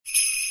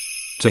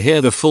To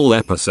hear the full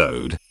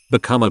episode,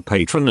 become a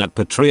patron at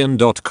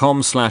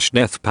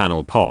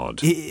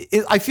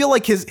patreon.com/deathpanelpod. I feel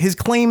like his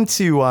claim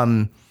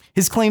to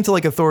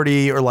like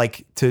authority or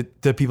like to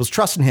people's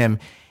trust in him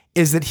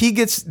is that you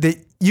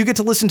get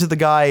to listen to the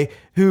guy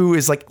who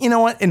is like, you know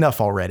what, enough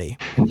already,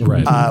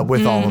 right?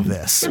 With all of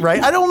this,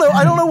 right? I don't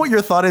know what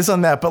your thought is on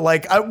that, but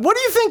like, what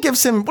do you think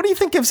gives him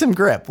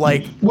grip?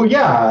 Like, well,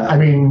 yeah, I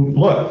mean,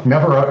 look,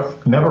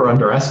 never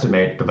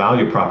underestimate the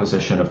value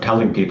proposition of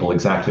telling people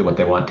exactly what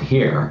they want to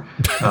hear,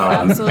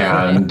 Absolutely.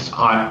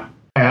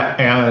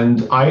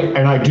 And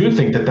I do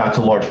think that that's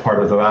a large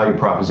part of the value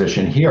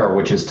proposition here,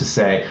 which is to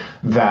say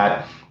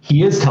that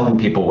he is telling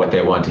people what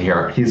they want to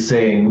hear. He's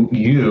saying,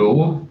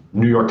 you,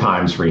 New York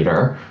Times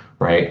reader,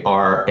 right,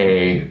 are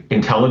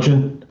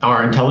intelligent,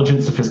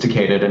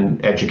 sophisticated,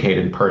 and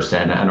educated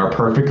person, and are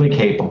perfectly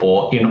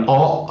capable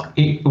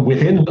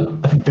within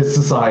this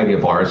society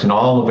of ours, in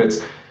all of its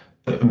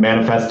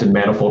manifest and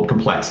manifold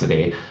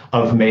complexity,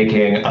 of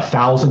making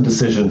 1,000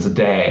 decisions a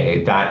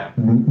day that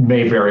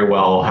may very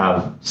well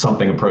have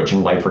something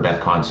approaching life or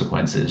death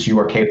consequences. You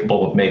are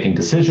capable of making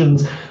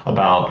decisions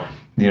about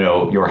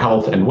your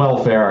health and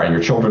welfare, and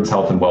your children's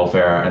health and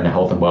welfare, and the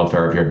health and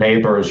welfare of your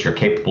neighbors. You're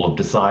capable of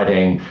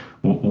deciding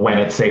when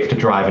it's safe to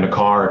drive in a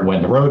car and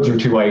when the roads are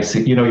too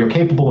icy. You're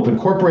capable of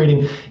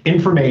incorporating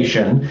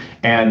information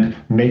and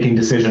making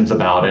decisions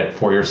about it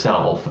for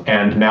yourself.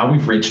 And now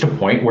we've reached a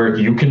point where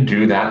you can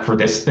do that for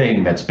this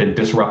thing that's been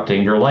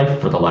disrupting your life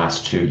for the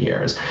last 2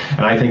 years.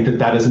 And I think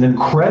that is an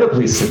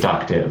incredibly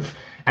seductive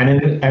and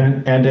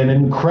an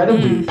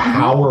incredibly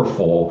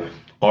powerful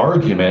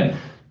argument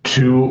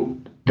to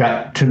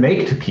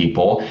make to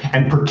people,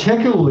 and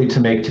particularly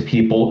to make to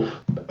people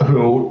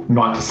who,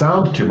 not to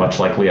sound too much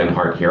like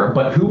Leonhardt here,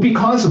 but who,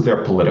 because of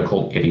their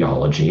political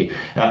ideology,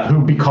 who,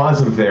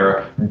 because of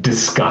their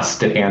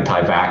disgust at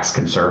anti-vax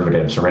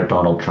conservatives or at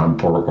Donald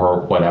Trump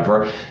or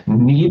whatever,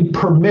 need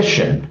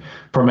permission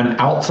from an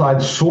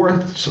outside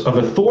source of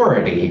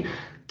authority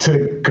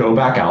to go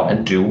back out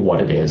and do what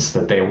it is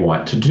that they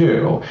want to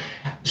do.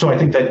 So I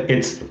think that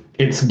it's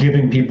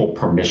giving people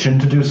permission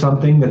to do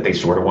something that they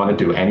sort of want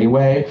to do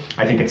anyway.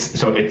 I think it's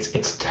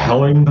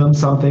telling them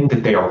something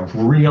that they are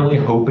really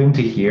hoping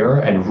to hear,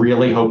 and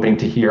really hoping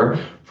to hear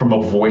from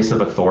a voice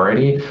of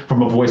authority,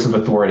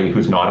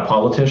 who's not a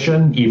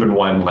politician, even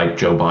one like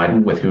Joe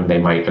Biden, with whom they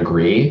might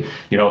agree.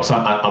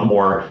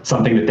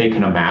 Something that they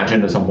can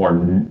imagine as a more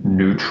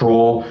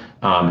neutral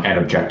and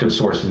objective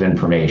source of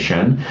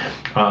information.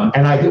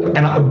 But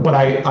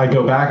I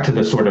go back to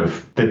the sort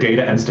of the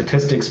data and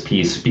statistics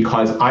piece,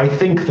 because I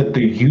think that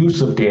the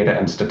use of data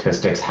and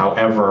statistics,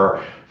 however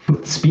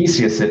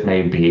specious it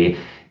may be,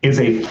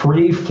 is a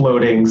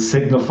free-floating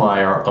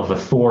signifier of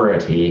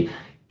authority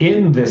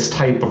in this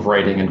type of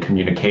writing and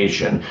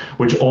communication,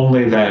 which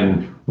only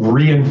then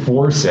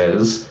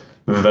reinforces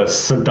the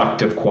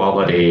seductive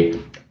quality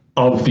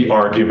of the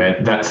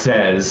argument that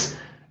says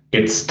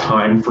it's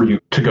time for you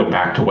to go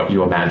back to what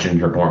you imagine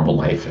your normal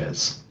life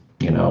is.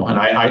 And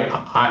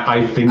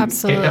I think,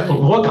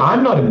 look,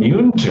 I'm not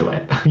immune to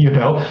it.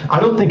 I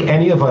don't think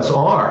any of us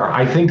are.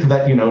 I think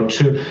that,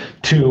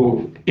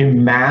 to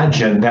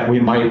imagine that we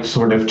might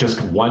sort of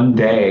just one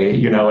day,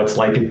 it's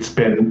like it's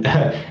been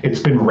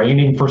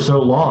raining for so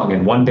long,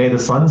 and one day the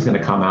sun's going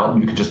to come out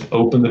and you can just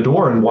open the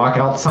door and walk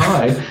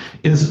outside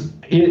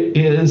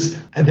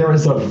there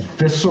is a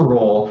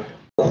visceral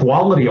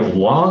quality of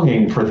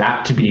longing for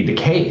that to be the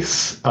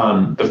case.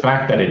 The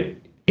fact that it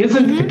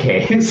isn't the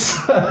case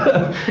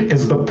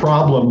is the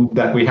problem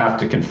that we have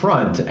to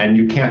confront, and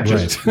you can't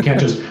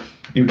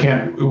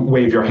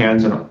wave your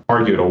hands and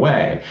argue it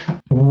away.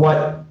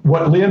 What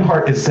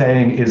Leonhardt is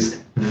saying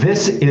is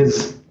this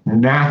is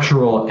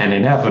natural and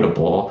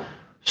inevitable,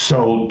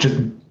 so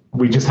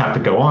we just have to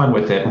go on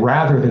with it,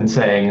 rather than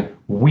saying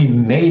we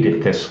made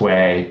it this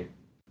way,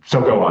 so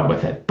go on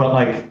with it. But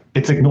like,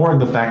 it's ignoring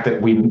the fact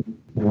that we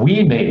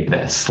made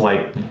this.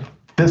 Like,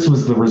 this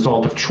was the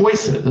result of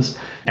choices.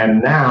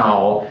 And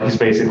now he's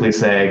basically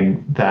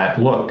saying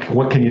that, look,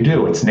 what can you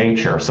do? It's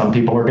nature. Some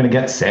people are going to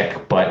get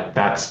sick, but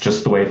that's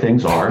just the way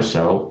things are.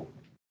 So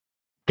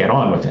get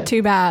on with it.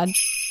 Too bad.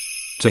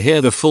 To hear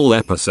the full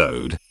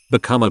episode,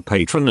 become a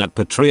patron at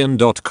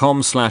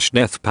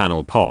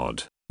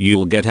patreon.com/deathpanelpod.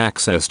 You'll get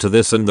access to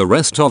this and the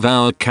rest of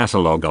our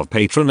catalog of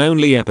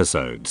patron-only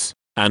episodes,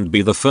 and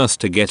be the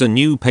first to get a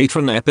new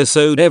patron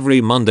episode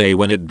every Monday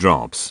when it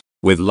drops.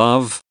 With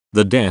love,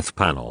 The Death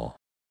Panel.